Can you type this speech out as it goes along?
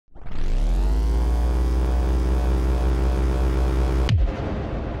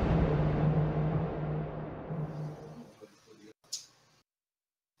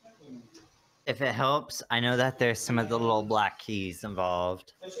If it helps, I know that there's some of the little black keys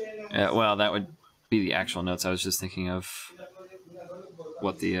involved. Well, that would be the actual notes. I was just thinking of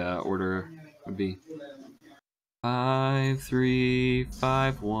what the order would be. 5, 3,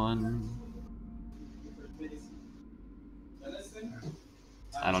 5, 1.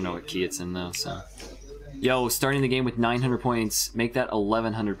 I don't know what key it's in though, so. Yo, starting the game with 900 points. Make that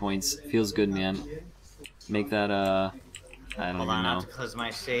 1100 points. Feels good, man. Make that, I don't Hold even on, I know. have to close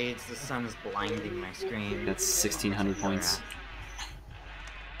my shades. The sun is blinding my screen. That's 1600 points.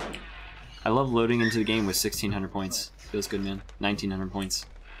 I love loading into the game with 1600 points. Feels good, man. 1900 points.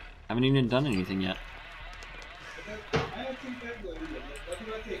 Haven't even done anything yet.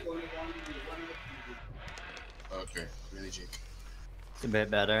 Okay, really, Jake. It's a bit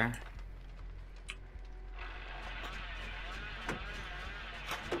better.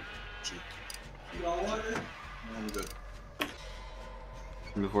 I'm good.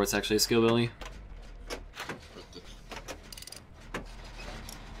 And before it's actually a skill ability.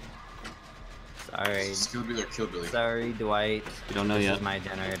 Sorry. Skill ability or kill ability? Sorry, Dwight. You don't know This yet. is my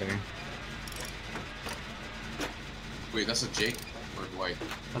generator. Wait, that's a Jake or Dwight?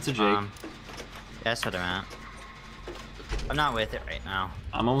 That's a Jake. That's what I'm at. I'm not with it right now.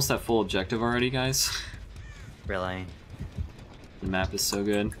 I'm almost at full objective already, guys. Really. The map is so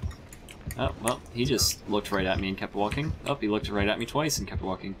good. Oh, well, he just looked right at me and kept walking. Oh, he looked right at me twice and kept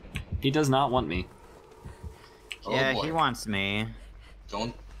walking. He does not want me. Oh, Yeah, boy. he wants me.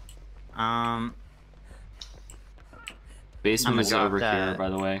 Don't. Basement I'ma is drop over here, that. by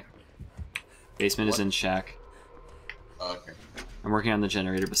the way. Basement is What? in Shack. Oh, okay. I'm working on the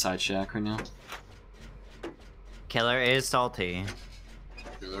generator beside Shack right now. Killer is salty.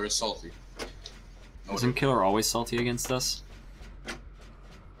 Killer is salty. No, Isn't Killer always salty against us?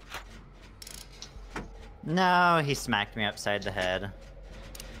 No, he smacked me upside the head.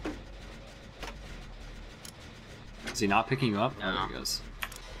 Is he not picking you up? Oh, No. there he goes.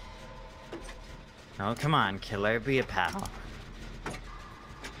 Oh, come on, Killer, be a pal.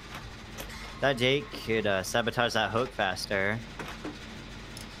 That Jake could sabotage that hook faster.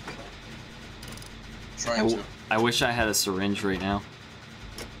 trying to. I wish I had a syringe right now.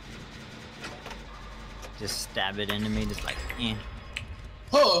 Just stab it into me, just like, eh.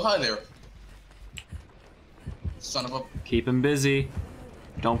 Oh, hi there. Son of a. Keep him busy.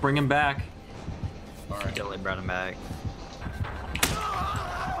 Don't bring him back. Alright. Totally brought him back.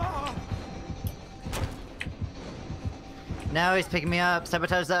 No, he's picking me up.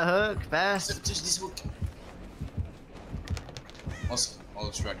 Sabotage that hook, fast. I'll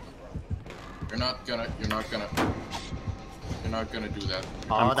distract him. You're not gonna do that.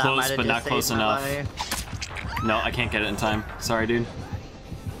 Oh, I'm that close, might've but not just close saved my enough. life. No, I can't get it in time. Sorry, dude.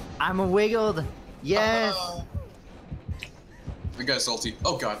 I'm a wiggled. Yes. The guy's salty.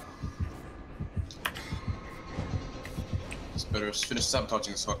 Oh god. It's better finish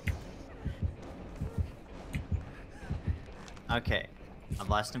sabotaging this hook. Okay. I've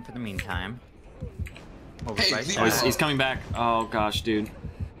lost him for the meantime. Oh, Hey, right leave Oh, me side. he's coming back. Oh gosh, dude.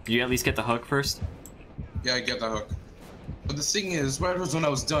 Did you at least get the hook first? Yeah, I get that hook. But the thing is, right when I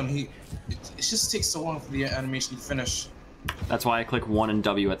was done, it just takes so long for the animation to finish. That's why I click 1 and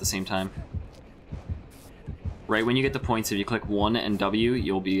W at the same time. Right when you get the points, if you click 1 and W,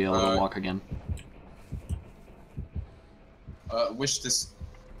 you'll be able to walk again. Wish this.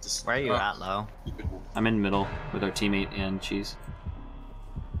 Where are you at, Lo? I'm in middle with our teammate and Cheese.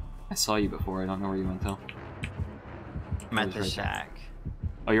 I saw you before, I don't know where you went though. I'm at was the right there. shack.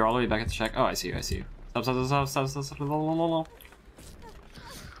 Oh, you're all the way back at the shack? Oh, I see you, I see you. Stop, stop, stop, stop, stop, stop, stop.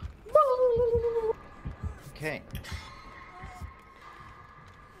 Okay.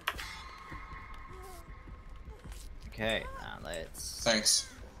 Okay, now let's... Thanks.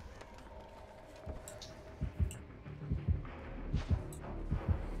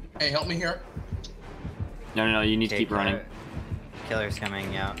 Hey, help me here. No, no, no, you need to Okay, keep running. Killer's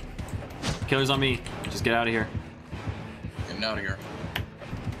coming, yeah. Killer's on me. Just get out of here. Getting out of here.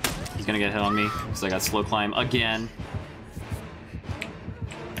 He's gonna get hit on me because I got slow climb again.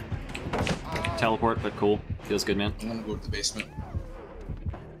 Teleport, but cool. Feels good, man. I'm gonna go to the basement.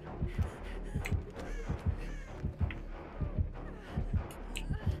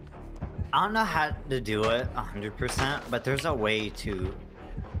 I don't know how to do it 100%, but there's a way to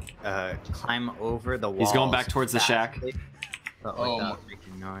climb over the wall. He's going back towards the shack. But Oh without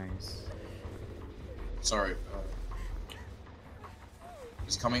making noise. Sorry.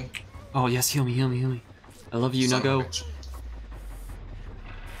 He's coming. Oh yes, heal me, heal me, heal me. I love you, Son now of a go. bitch.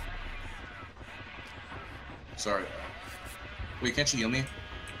 Sorry. Wait, can't you heal me?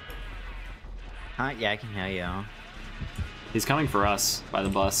 Huh? Yeah, I can hear you. He's coming for us by the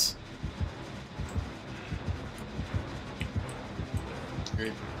bus.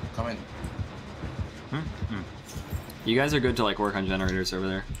 Great. Come in. You guys are good to like work on generators over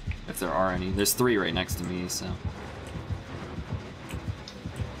there, if there are any. There's 3 right next to me, so.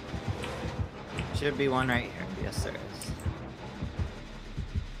 Should be one right here. Yes, there is.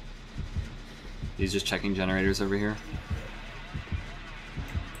 He's just checking generators over here.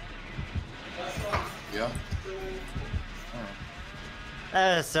 Yeah.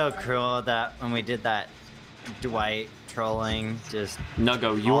 That is so cruel that when we did that Dwight trolling, just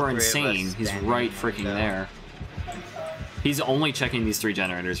Nuggo, you all are 3 of us insane. He's standing right in the freaking window. there. He's only checking these 3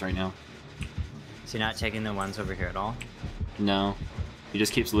 generators right now. Is he not checking the ones over here at all? No. He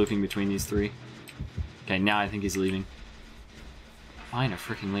just keeps looping between these 3. Okay, now I think he's leaving. Fine, a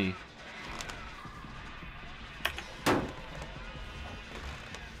freaking leave.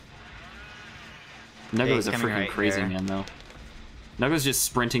 Nuggo Yeah, is a he's coming freaking right crazy here. man, though. Nuggo's just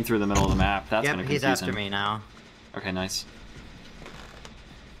sprinting through the middle of the map. That's gonna Yep, confuse he's after him. me now. Okay, nice.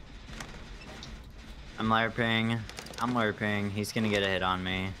 I'm LARPing. I'm LARPing. He's gonna get a hit on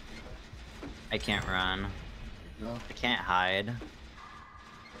me. I can't run. No. I can't hide.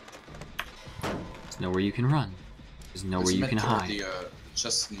 There's nowhere you can run. There's nowhere It's you meant can toward hide. the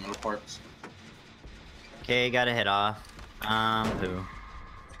chest in the middle part. Okay, got a hit off. Who?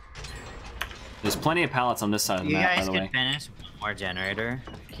 There's plenty of pallets on this side of the You map, by guys the could way. finish one more generator.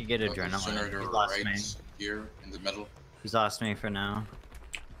 You could get There's adrenaline. generator He's lost right me. here in the middle. He's lost me for now.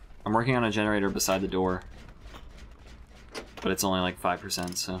 I'm working on a generator beside the door. But it's only like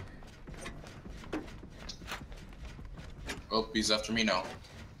 5%, so. Oh, he's after me now.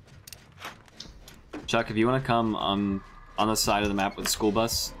 Chuck, if you want to come on the side of the map with the school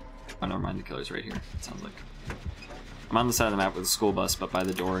bus. Oh, never mind, the killer's right here, it sounds like. I'm on the side of the map with the school bus, but by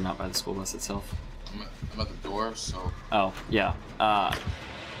the door, not by the school bus itself. I'm at the door, so Oh, yeah.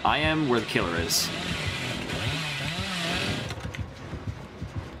 I am where the killer is.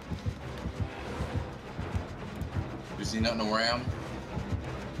 does he not know where I am?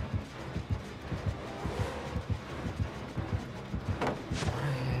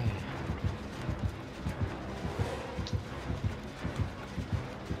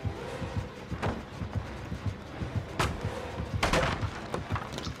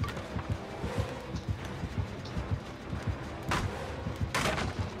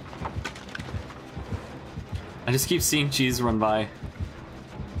 I just keep seeing cheese run by.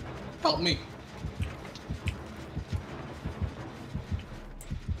 Help me!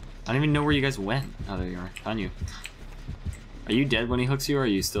 I don't even know where you guys went. Oh, there you are. Found you. Are you dead when he hooks you, or are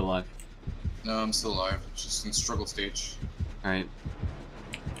you still alive? No, I'm still alive. Just in struggle stage. Alright.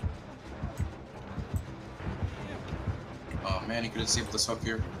 Oh man, he could have saved this hook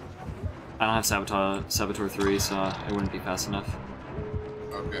here. I don't have Saboteur 3, so it wouldn't be fast enough.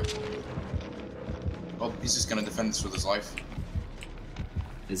 Okay. Well, he's just gonna defend this with his life.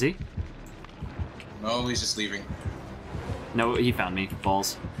 Is he? No, he's just leaving. No, he found me.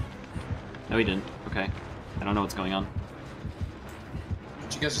 Balls. No, he didn't. Okay. I don't know what's going on.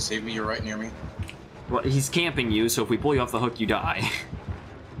 Did you guys just save me? You're right near me. Well, he's camping you, so if we pull you off the hook, you die.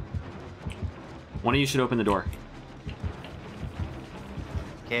 One of you should open the door.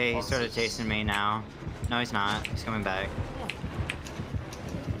 Okay, he's sort of chasing me now. No, he's not. He's coming back.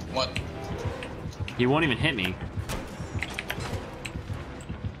 What? He won't even hit me.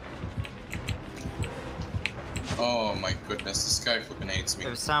 Oh my goodness, this guy flipping hates me.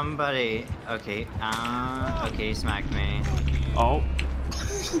 If somebody... Okay, okay, he smacked me. Oh.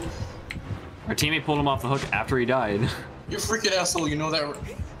 Our teammate pulled him off the hook after he died. You freaking asshole, you know that.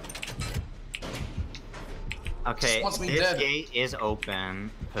 Okay, Just wants me this dead. gate is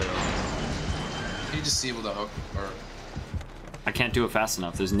open. Poo. Can you disable the hook? Or. I can't do it fast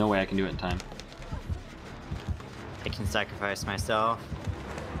enough. There's no way I can do it in time. I can sacrifice myself.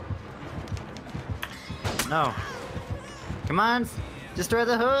 No. Come on, destroy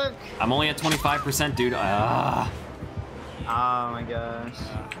the hook! I'm only at 25%, dude. Ah. Oh my gosh.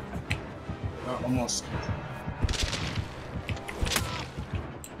 Almost.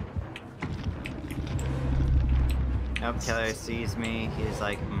 Nope, killer sees me. He's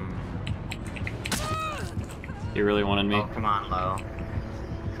like, He really wanted me. Oh, come on, Lo.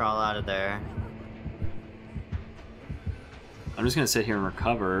 Crawl out of there. I'm just gonna sit here and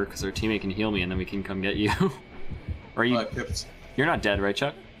recover, because our teammate can heal me, and then we can come get you. Or you? Pipped. You're not dead, right,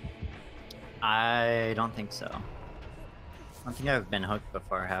 Chuck? I don't think so. I don't think I've been hooked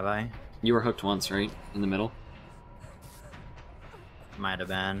before, have I? You were hooked once, right? In the middle? Might have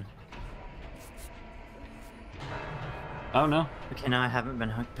been. Oh, no. Okay, no, I haven't been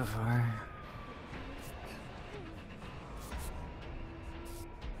hooked before.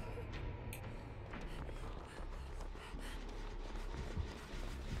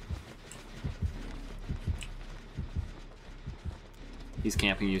 He's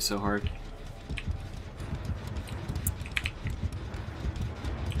camping you so hard.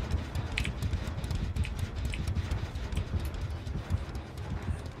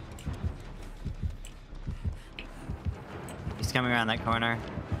 He's coming around that corner.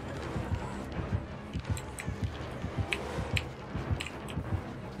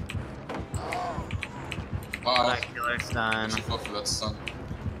 Oh, That killer stun. I fell for that stun.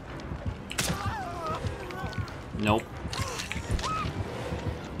 Nope.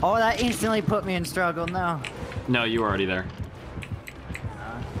 Oh, that instantly put me in struggle. No. No, you were already there.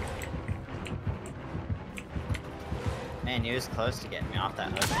 Man, you was close to getting me off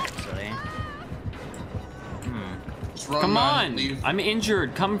that hook, actually. Just run, Come man. on! Leave. I'm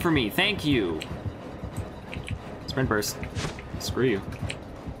injured. Come for me. Thank you. Sprint burst. Screw you.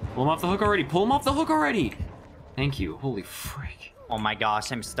 Pull him off the hook already. Pull him off the hook already. Thank you. Holy freak. Oh my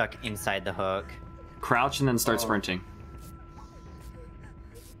gosh, I'm stuck inside the hook. Crouch and then start sprinting.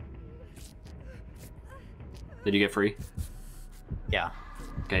 Did you get free? Yeah.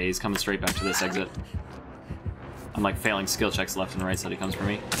 Okay, he's coming straight back to this exit. I'm like failing skill checks left and right so that he comes for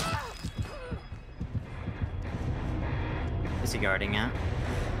me. Is he guarding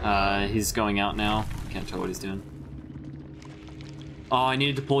it? He's going out now. Can't tell what he's doing. Oh, I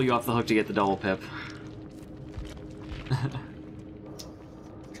needed to pull you off the hook to get the double pip.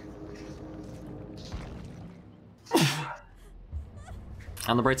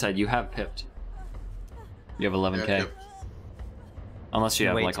 On the bright side, you have pipped. You have 11k. Yeah, Unless you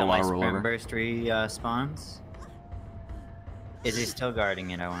have Wait like a till lot my of sprint rollover. burst spawns. Is he still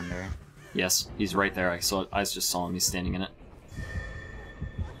guarding it, I wonder? Yes, he's right there. I just saw him. He's standing in it.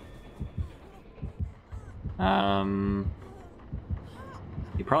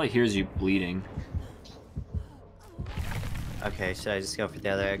 He probably hears you bleeding. Okay, should I just go for the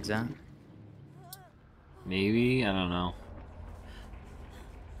other exit? Maybe? I don't know.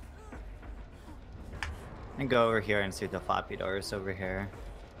 And go over here and see the floppy doors over here.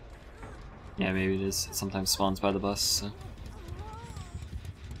 Yeah, maybe it is. It sometimes spawns by the bus, so.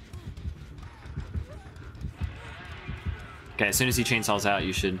 Okay, as soon as he chainsaws out,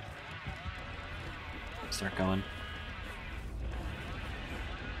 you should start going.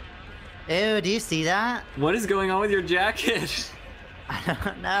 Ew, do you see that? What is going on with your jacket? I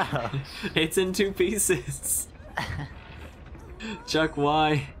don't know. It's in 2 pieces. Chuck,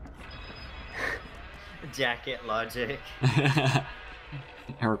 why? Jacket logic. It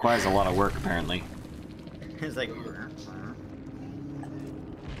requires a lot of work, apparently. It's like...